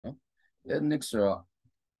ethnic ဆိုတော့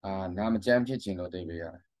နာမကျန်းဖြစ်ခြင်းလို့သိပေးရ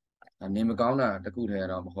တယ်နေမကောင်းတာတခုတည်း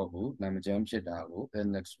တော့မဟုတ်ဘူးနာမကျန်းဖြစ်တာကို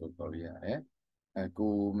ethnic လို့ပြောလို့ရတယ်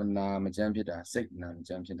ကိုနာမကျန်းဖြစ်တာစိတ်နာမ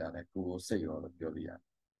ကျန်းဖြစ်တာလည်းကိုစိတ်ရောလို့ပြောလို့ရတယ်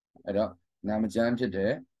အဲ့တော့နာမကျန်းဖြစ်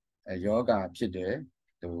တဲ့ယောဂဖြစ်တဲ့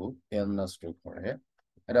သူ illness လို့ခေါ်တယ်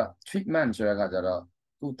အဲ့တော့ treatment ဆိုတာကကြတော့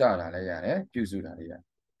ကုသတာလည်းရတယ်ပြုစုတာလည်းရတယ်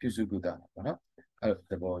ပြုစုကုသတာပေါ့နော်အဲ့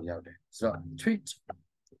သဘောရောက်တယ်ဆိုတော့ treat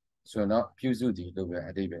ဆိုတော့ပြုစုတည်လို့ပဲ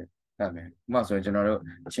အတိပဲမှတ်မယ်ဥပမာဆိုရင်ကျွန်တော်တို့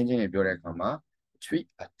ချင်းချင်းတွေပြောတဲ့အခါမှာ treat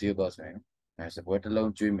a table ဆိုရင်စပွဲတစ်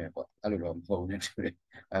လုံးကျွေးမယ်ပေါ့အဲ့လိုတော့မဟုတ်ဘူးနဲ့တူတယ်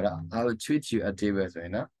အဲ့တော့ I will treat you a table ဆိုရ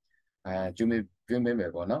င်နော်ကျွေးပေးမ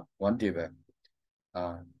ယ်ပေါ့နော် one table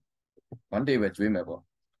one table ကျွေးမယ်ပေါ့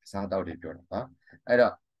အစားအသောက်တွေပြောတာပါအဲ့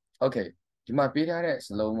တော့ okay ဒီမှာပေးထားတဲ့စ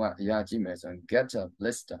လုံးကအရာကြည့်မယ်ဆိုရင် get a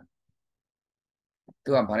blister သူ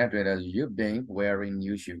ကဘာနဲ့တွေ့လဲ you've been wearing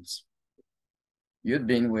new shoes you've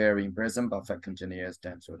been wearing present perfect continuous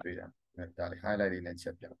tense ဆိုတွေ့တာဒါလေး highlight လေးနဲ့ချ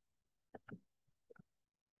က်ပြ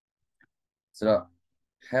ဆိုတော့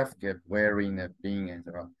have get wearing နဲ့ being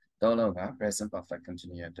ဆိုတော့တော့လောက present perfect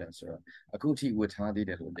continuous tense ဆိုတော့အခုထိဝတ်ထားသေး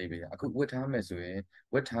တယ်လို့သိပေးရအခုဝတ်ထားမယ်ဆိုရင်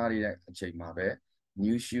ဝတ်ထားတဲ့အချိန်မှာပဲ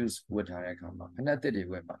new shoes ဝတ်ထားတဲ့အခါမှာဖက်နှက်သစ်တွေ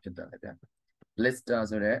ဝတ်မှာဖြစ်တယ်လေဗျ blister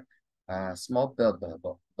ဆိုတဲ့small bubble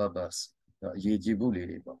ပေါ့ bubbles ရေကြည်ဘူးလေး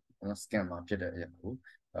တွေပေါ့ scan မှာဖြစ်တဲ့အရာကို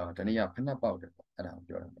ဒီနေ့ကဖက်နှက်ပေါက်တယ်ပေါ့အဲ့ဒါကို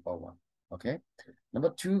ပြောတာပေါ့ပါ okay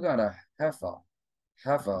number 2ကတော့ have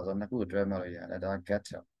ဆိုနှစ်ခုတွဲမှလို့ရတယ်ဒါ get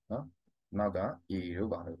နော်နောက်က e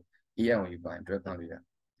တို့ပါလို့ en ကိုပိုင်းတွဲမှလို့ရ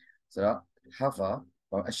ဆိုတော့ have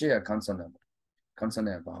အရှိရ consonant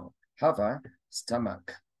ပေါ့ have a stomach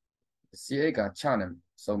ca ကချနဲ့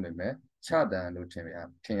ဆုံးပေမဲ့ချတန်လို့ထင်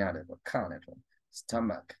ရတယ်ပေါ့ခနဲ့တော့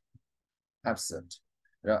stomach upset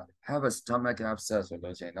အဲ့တော့ have a stomach upset ဆို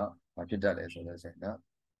လို့ရှိရင်တော့ဘာဖြစ်တတ်လဲဆိုလို့ရှိရင်တော့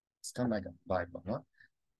stomach bite ပေါ့နော်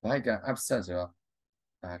bite က upset ဆိုတော့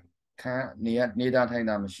နေတာထိုင်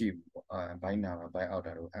တာမရှိဘူးပေါ့ဘိုင်းနာဘိုင်းအောက်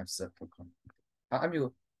တာတော့ upset လို့ခေါ်တယ်အမျိုး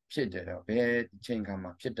ဖြစ်တယ်တော့ဘယ်အချိန်ခါ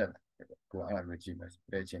မှာဖြစ်တတ်လဲကိုအဲ့လိုမျိုးကြည့်မယ်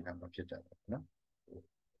ဘယ်အချိန်ခါမှာဖြစ်တတ်လဲနော်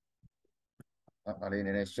အဲ့လေးန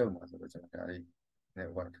ည်းနည်းရှုပ်မှာဆိုတော့ကျွန်တော်ဒါလေးနဲ့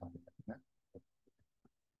work ထားမယ်နော်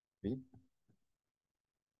ပြီး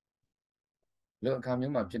လို့အခါ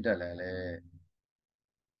မျိုးမှာဖြစ်တတ်လဲလေ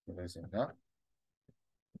ဆိုလို့ရှိရင်နော်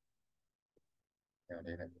အဲ့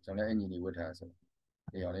လေးနဲ့ကျွန်တော်လည်းအညီညီဝတ်ထားဆို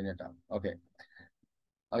ဒီရောင်လေးနဲ့တောင်း okay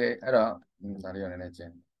အဲ့တော့ဒါလေးရောနည်းနည်းကျ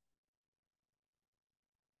င်း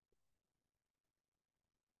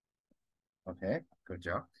okay good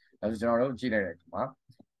job အဲ့ဒါကျွန်တော်တို့ကြည့်လိုက်တဲ့အခါမှာ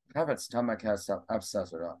have a stomach has upset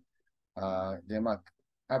ဆိုတော့ဒီမှာ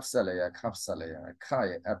upset လည်းရ capset လည်းရခ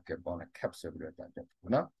ရဲ့ up ကပေါ်နဲ့ cap ဆိုပြီးတော့ပြန်ပြ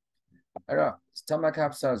နော်အဲ့တော့ stomach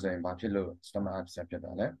upset ဆိုရင်ဘာဖြစ်လို့ stomach upset ဖြစ်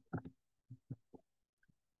တာလဲ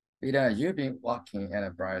ပြီးတော့ you've been walking at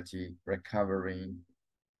a variety recovering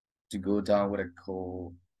to go down with a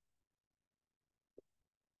cold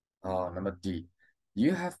number D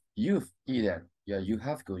you've eaten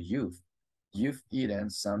you've eaten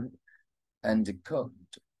some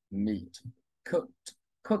undercooked meat cook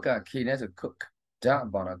က key နဲ့ဆို cook ဒါ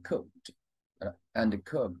ပေါ်တော့ cooked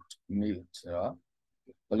undercooked meat ဆိုတော့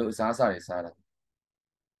ဘယ်လိုအစားအစာတွေစားတာ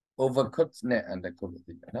overcooked နဲ့ undercooked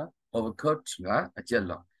သိတယ်နော် overcooked ကအကျက်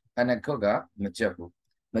လောက် undercooked ကမကျက်ဘူး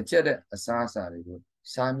မကျက်တဲ့အစားအစာတွေကို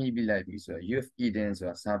စားမိပြီးလိုက်ပြီဆိုတော့ you've eaten ဆို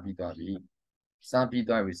တာစားပြီးသွားပြီဆို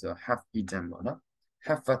တော့ have eaten ပေါ့နော်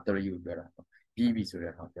have factory ကိုပြောတာပြီးပြီဆို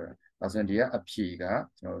တဲ့ဟာပြောတာဒါဆိုရင်ဒီကအဖြေက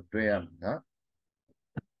ကျွန်တော်တွဲရမှာနော်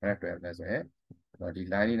အဲ့တွဲရမယ်ဆိုရင်ဒီ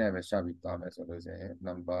line လေးနဲ့ပဲရှာပြီးသွားမယ်ဆိုလို့ဆိုရင်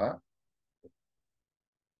number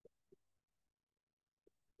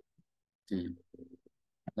D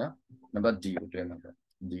နော် number D ကိုတွဲမှာဒါ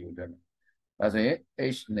ဆိုရင်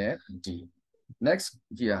H နဲ့ D next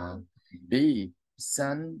ကြည့်အောင် B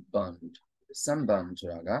sunburned ဆို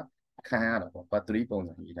တာကခံရတာပေါ့ but 3 ပုံ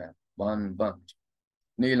စံရေးတာ burned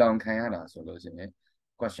နေလောင်ခံရတာဆိုလို့ရှိရင်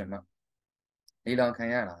question mark နေလောင်ခံ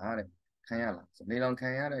ရတာတဲ့ခံရလားနေလောင်ခံ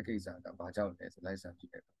ရတဲ့ကိစ္စကဘာကြောင့်လဲဆိုလိုက်စမ်းကြ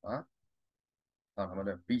ည့်လိုက်ပါတော့ကျွန်တော်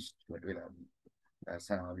တို့ beach ကိုတွေ့လာပြီဆ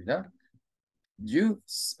န်ပါပြီနော် you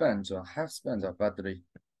spent or have spent a battery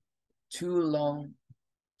too long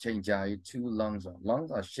ချိန်ကြာကြီး too long ဆို long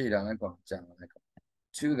ဆိုရှည်တာလည်းပေါ့ကြာတာလည်းပေါ့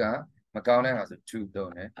too ကမကောင်းတဲ့ဟာဆို too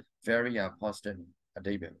တော့ね very positive အ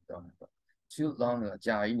တိတ်ပဲတော့တယ်ပေါ့ too long ဆိုအ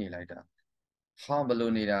ကြာကြီးနေလိုက်တာ how ဘယ်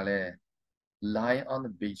လိုနေတာလဲ lying on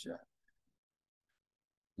the beach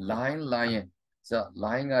lying ဆို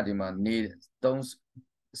lying ကဒီမှာနေ3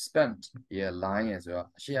 spent yeah lying ဆိုတော့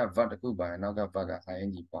အရှိက verb တစ်ခုပါရင်နောက်က verb က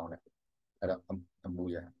ing ပေါင်းတယ်အဲ့တော့အမှု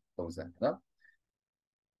ရပုံစံနော်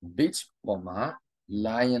beach ပေါ်မှာ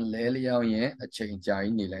lying လဲလျောင်းရင်အချိန်ကြာ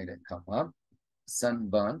ကြီးနေလိုက်တဲ့အခါမှာ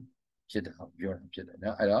sunburn ဖြစ်တာပြောတာဖြစ်တယ်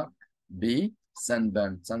နော်အဲ့တော့ B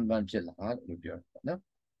sunburn ဖြစ်လာလို့ပြောတယ်နော်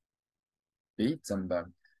B sunburn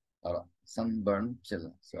အဲ့တော့ sunburn ဖြစ်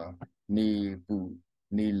လာဆိုတော့နေပူ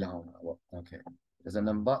နေလောင်တာပေါ့ okay ဒါဆို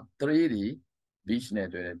number 3ဒီ beach နဲ့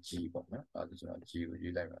တွေ့တဲ့ G ပေါ့နော်အဲ့ဒါဆိုတော့ G ကို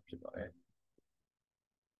ရေးလိုက်မှာဖြစ်ပါတယ်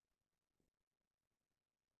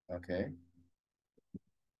okay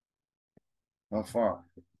number 4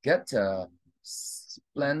 get a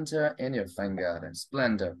splinter in your finger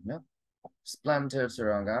splinter နော် splinter ဆို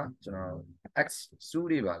တာကကျွန်တော် X စူး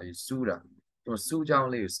တွေပါလေစူးတာသူစူးကြောင်း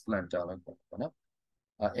လေးကို splinter လို့ခေါ်တယ်နော်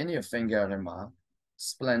in your finger ထဲမှာ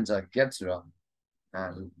splinter get ဆိုတော့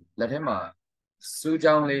လက်ထဲမှာစူး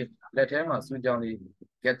ကြောင်းလေးလက်ထဲမှာစူးကြောင်းလေး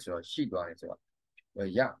get ဆိုတော့ရှိသွားတယ်ဆိုတော့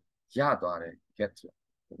ရသွားတယ် get ဆို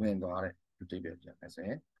ဝင်သွားတယ်အတိတ်ပဲပြန်မယ်ဆိုရ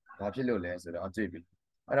င်ဘာဖြစ်လို့လဲဆိုတော့အတွေ့ပြီ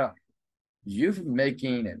အဲ့တော့ you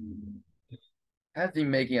making နဲ့ heavy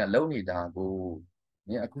making ကလုံနေတာကို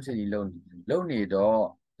နင်အခုချိန်ကြီးလုံနေတော့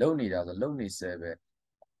လုံနေတာဆိုလုံနေဆဲပဲ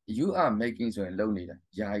you are making ဆိုရင်လုံနေတာ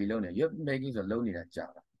ယာယီလုံနေ you making ဆိုလုံနေတာကြာ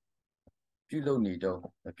တာပြုလုပ်နေတော့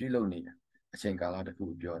ပြုလုပ်နေတာအချိန်ကာလတစ်ခု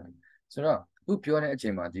ပြောတယ်ဆိုတော့အခုပြောတဲ့အချိ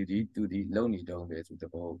န်မှာသူဒီလုံနေတော့ပဲဆိုတဲ့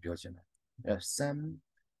ဘောကိုပြောချင်တယ်အဲ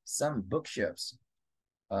some bookshelves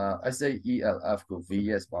SAELF ကို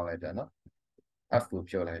VS ပေါင်းလိုက်တာနော် F ကို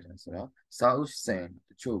ပြောလိုက်တယ်ဆိုတော့စာအုပ်စင်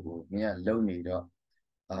တချို့ကိုနင်ကလုံနေတော့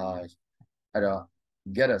အဲ့တော့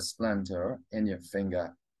get a splinter in your finger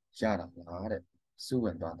ရတာလားတဲ့စူးဝ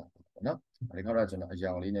င်သွားတာပေါ့နော်ဒီခေါက်တော့ကျွန်တော်အ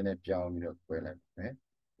ယောင်လေးနည်းနည်းပြောင်းပြီးတော့ခွဲလိုက်မယ်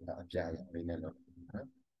အပြာရောင်လေးနဲ့လုပ်နော်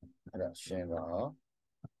အဲ့တော့ရှင်းတော့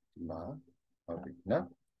ဒီမှာဟုတ်ပြီနော်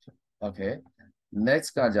okay next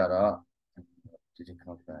ကကြတော့ဒီ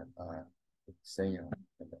ခေါက်တော့စိမ်းရောင်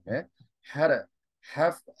ပဲ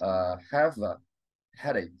have a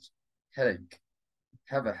headache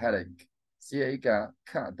have a headache စီအိက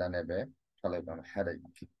ခအတန်းနဲ့ပဲထွက်လိုက်ပါမယ် headache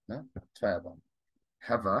နော်ထွက်ရပါမယ်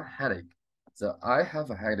have a headache so I have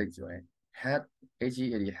a headache ဆိုရင် head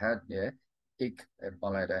head ရဲ့ ache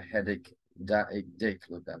ပေါ်လိုက်တဲ့ headache ဒါ ache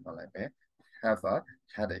လို့ပြန်ပေါ်လိုက်မယ် have a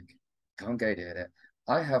headache ခေါင်းကိုက်တယ်တဲ့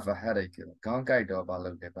I have a headache ခေါင်းကိုက်တော့ဘာ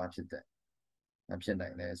လုပ်လဲဘာဖြစ်တယ်မဖြစ်နို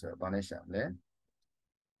င်လဲဆိုတော့ဘာနဲ့ရှာမလဲ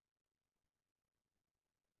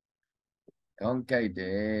ခေါင်းကိုက်တ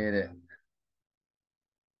ယ်တဲ့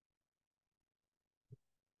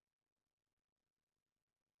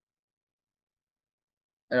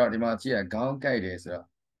အဲ့တော့ဒီမှာကြည့်ရခေါင်းကိုက်တယ်ဆိုတော့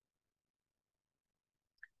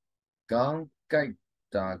ခေါင်းကိုက်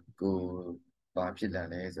တာကိုဘာဖြစ်လာ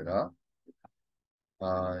လဲဆိုတော့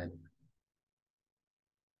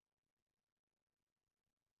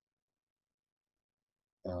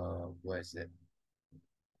where is it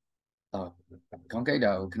ခေါင်းကိုက်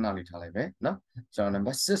တာကိုခဏလေးထားလိုက်မယ်နော်ကျွန်တော်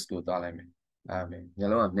number 6ကိုသွားလိုက်မယ်ည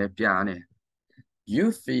လုံးကလည်းပြားနေ you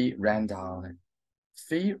feel ran down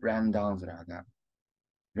feel ran down ဆိုတာက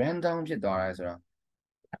ran down ဖြစ်သွားတယ်ဆိုတော့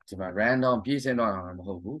ဒီမှာ ran down ပြေးဆင်းသွားတာမ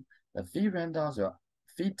ဟုတ်ဘူး feel ran down ဆိုတော့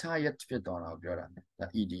feel tired ဖြစ်သွားတာကိုပြောတာဒါ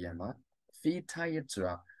EDM မှာ feel tired ဆို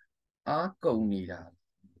တာအားကုန်နေတာ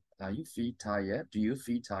you feel tired do you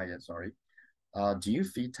feel tired sorry do you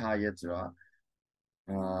feel tired ဆိုတော့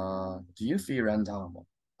do you feel run down ပေါ့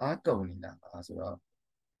အားကုန်နေတာဆိုတော့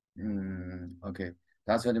okay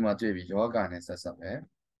ဒါဆိုဒီမှာတွေ့ပြီယောဂနဲ့ဆက်ဆက်ပဲ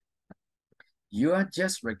you are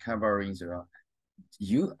just recovering ဆိုတော့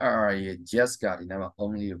you are just ကဒီမှာ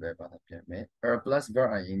only လို့ပဲပါတယ်ပြန်မယ် er plus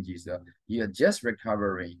verb ing ဆိုတော့ you are just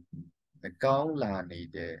recovering ကောင်းလာနေ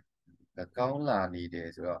တယ်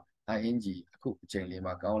ဆိုတော့ ing အခုအချိန်လေး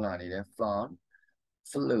မှာကောင်းလာနေတယ် from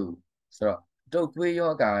flu ဆိုတော့တုပ်ကွေး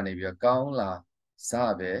ယောဂကနေပြီးတော့ကောင်းလာစ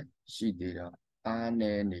ပဲရှိသေးတော့အား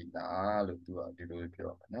နေနေတာလို့သူကဒီလို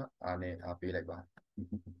ပြောပါနော်အားနေအားပေးလိုက်ပါ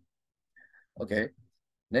okay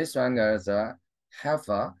next one is have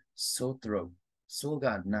a sore throat sore က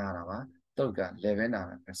နာတာပါ throat က level နာ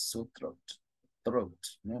တာ sore throat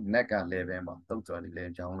နော် neck က level ပါ throat ဆိုတော့လေ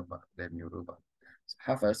ချောင်းလို့ပါလေမျိုးလို့ပါ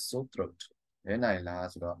have a sore throat လဲနိုင်လား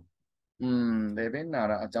ဆိုတော့level နာ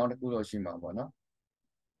တာအကြောင်းတစ်ခုတော့ရှိမှာပေါ့နော်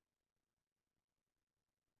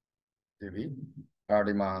ဒီ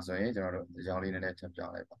ဒီမှာဆိုရင်ကျွန်တော်တို့အကြောင်းလေးနည်းနည်းထပ်ပြ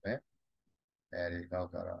လိုက်ပါမယ်အဲဒီတော့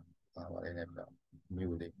ကတော့ပါလေးနဲ့ပြ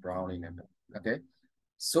new လေး brown လေးနဲ့ပြ okay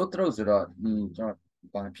sore throat ဆိုတော့ကျွန်တော်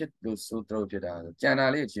ဘာဖြစ်လို့ sore throat ဖြစ်တာလဲကျန်တာ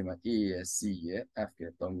လေးအချိန်မှာ A ရယ် C ရယ် F ရ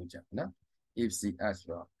ယ်သုံးခုကျန်နော် if C S ဆို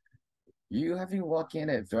တော့ you have been working in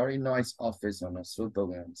a very nice office on a sore throat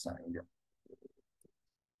ဆိုင်ပြ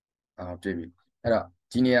တွေ့ပြီအဲ့တော့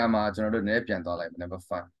ဒီနေရာမှာကျွန်တော်တို့နည်းပြန်သွားလိုက် number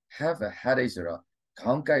 5 have a headache ဆိုတော့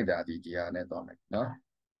ခေါင်းကိုက်တာဒီတရားနဲ့သွားမယ်နော်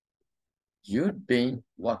you've been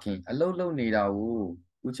working အလုပ်လုပ်နေတာကို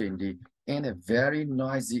အခုချိန်ဒီ in a very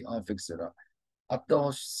noisy office ဆိုတော့အ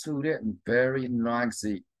တော်ဆူတဲ့ very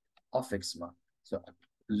noisy office မှာဆို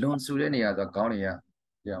လွန်ဆူတဲ့နေရာဆိုခေါင်းတွေက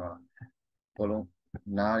ပြမှာဘလုံး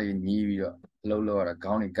နားတွေညီးပြီးတော့အလုံးလောက်ရတာ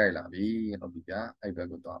ခေါင်းတွေကြိုက်လာပြီဟုတ်ပြီဗျာအဲ့ဘက်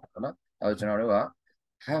ကိုသွားပါတော့နော်အဲ့ကျွန်တော်တို့က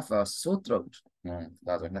have a sore throat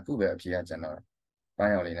ဒါဆိုနှစ်ခုပဲအဖြေကကျွန်တော်ပို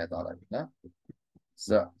င်းအောင်လေးနဲ့သွားလိုက်ပြီနော်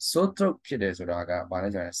ဆိုတော့ sore throat ဖြစ်တယ်ဆိုတာကဘာလဲ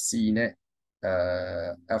ဆိုရင် C နဲ့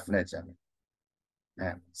F နဲ့ကျန်တယ်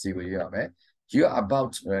C ကိုရေးရမယ် you are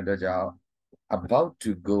about ဆိုတဲ့အတွက်ကြောင့် about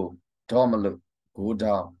to go တော့မလို့ go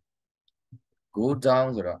down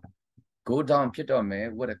ဆိုတော့ go down ဖြစ်တော့မယ်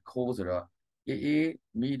with a cold ဆိုတော့အေး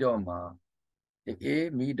မိတော့မှာအေး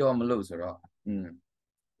မိတော့မလို့ဆိုတော့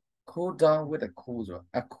cool down with a cold ဆိုတော့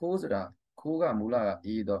a cold ဆိုတာ cool ကမူလက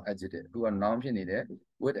အေးတော့ adjective အခုက noun ဖြစ်နေတယ်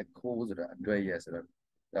with a cold ဆိုတာအတွဲရဆိုတော့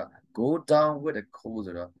go down with a cold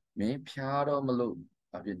ဆိုတော့မင်းဖျားတော့မလို့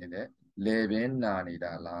ဘာဖြစ်နေလဲလေပင်နာနေ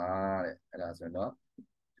တာလားတဲ့အဲ့ဒါဆိုတော့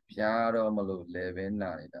ဖျားတော့မလို့လေပင်နာ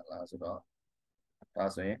နေတာလားဆိုတော့ဒါ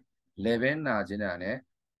ဆိုရင်လေပင်နာခြင်းတာနဲ့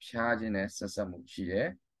ဖျားခြင်းနဲ့ဆက်ဆက်မှုရှိတယ်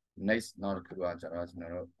next နောက်တစ်ခုကကျတော့ကျွန်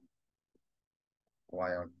တော်တို့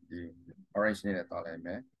while the orange နဲ့တောက်လိုက်မ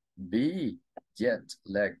ယ် be jet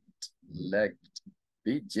lagged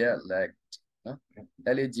be jet lagged နော်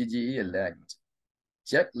LAGGE lagged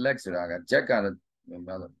jet lag ဆိုတာက jet ကဘာ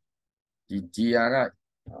လို့ဒီ GR က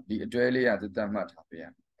ဒီအတွဲလေးကသတ်မှတ်ထားပြ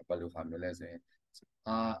န်ဘယ်လိုဟာမျိုးလဲဆိုရင်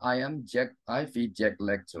I feel jet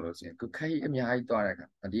lag ဆိုလို့ရှိရင်ခုခရီးအများကြီးသွားတဲ့အခါ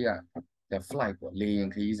အဒီက the flight ပေါ့လေယာဉ်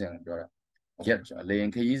ခရီးစဉ်ကိုပြောတာ jet လေယာ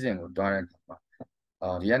ဉ်ခရီးစဉ်ကိုတွားတဲ့အခါမှာ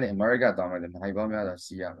ဒီကနေ America တောင်းမယ်ဆိုနိုင်ပေါင်းများစွာ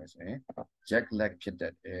စီးရမယ်ဆိုရင် jet lag ဖြစ်တ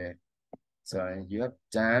တ်တယ် so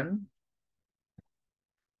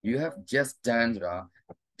you have just done ဆိုတာ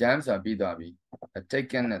done ဆိုတာပြီးသွားပြီ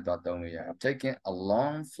taken နဲ့တော့သုံးလို့ရတယ် taken a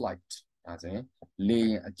long flight ဒါဆိုရင်လေ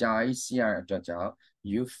ယာဉ်အကြာကြီးစီးရတဲ့အတွက်ကြောင့်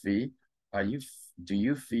do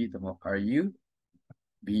you feel တမော are you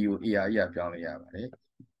BUAR ပြောင်းလို့ရပါတယ်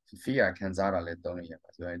feel ခံစားတာလည်းသုံးလို့ရပါ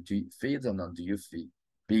တယ်ဆိုရင် do you feel ဆိုတော့ do you feel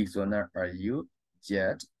B ဆိုတော့ are you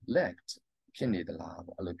jet lagged ဖြစ်နေသလား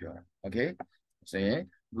ပေါ့အဲ့လိုပြောတာ okay ဆိုရင်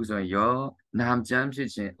အခုဆိုရင်ရောနာမ်ကျမ်းဖြစ်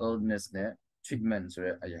ခြင်း illness နဲ့ treatment ဆို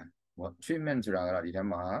တဲ့အရာပေါ့ treatment ဆိုတာကတော့ဒီထဲ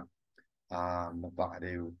မှာမပါ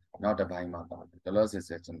သေးဘူးနောက်တစ်ပိုင်းမှာပါတယ်ဒါလို့ဆို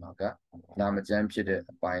ကျွန်တော်ကနာမ်ကျမ်းဖြစ်တဲ့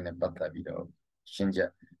အပိုင်းနဲ့ပတ်သက်ပြီးတော့ရှင်းချ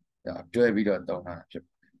က်တွဲပြီးတော့သုံးတာဖြစ်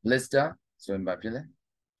blister ဆိုရင်ဘာဖြစ်လဲ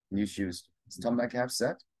new shoes stomach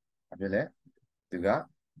upset ဘာဖြစ်လဲသူက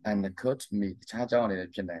and the cut me တခြားကြောင်းအနေနဲ့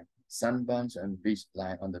ဖြစ်နေsunburns and beach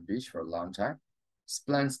lie on the beach for a long time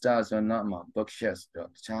splinter ဆိုတော့မှာ bookshelves တော့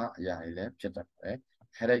တခြားအရာတွေလည်းဖြစ်တတ်ပါတယ်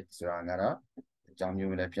headache ဆိုတာကတော့အကြောင်း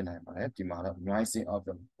မျိုးလည်းဖြစ်နိုင်ပါတယ်ဒီမှာတော့ noisy of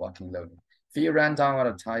the walking load fear run down က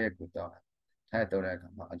တော့ tired ကိုတော့ tired တော့တဲ့အခါ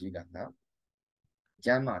မှာအဓိကကျ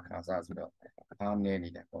မ်းမာခါစားဆိုတော့အားနည်းနေ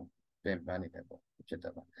တယ်ပေါ့ပင်ပန်းနေတယ်ပေါ့ဖြစ်တ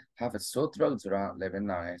တ်ပါ have a sore throat ဆိုတော့ level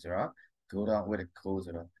 9ဆိုတော့ go down with a cold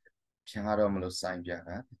ဆိုတော့ဖျားတော့မလို့စိုင်းပြ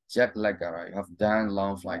တာ jet lag ကတော့ you have done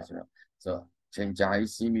long flight ဆိုတော့ချိန်ကြာ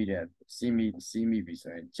ကြီးစီးမိပြီ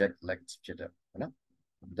ဆိုရင် jet lag ဖြစ်တယ်နော်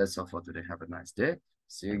that's all for today have a nice day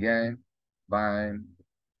see you again bye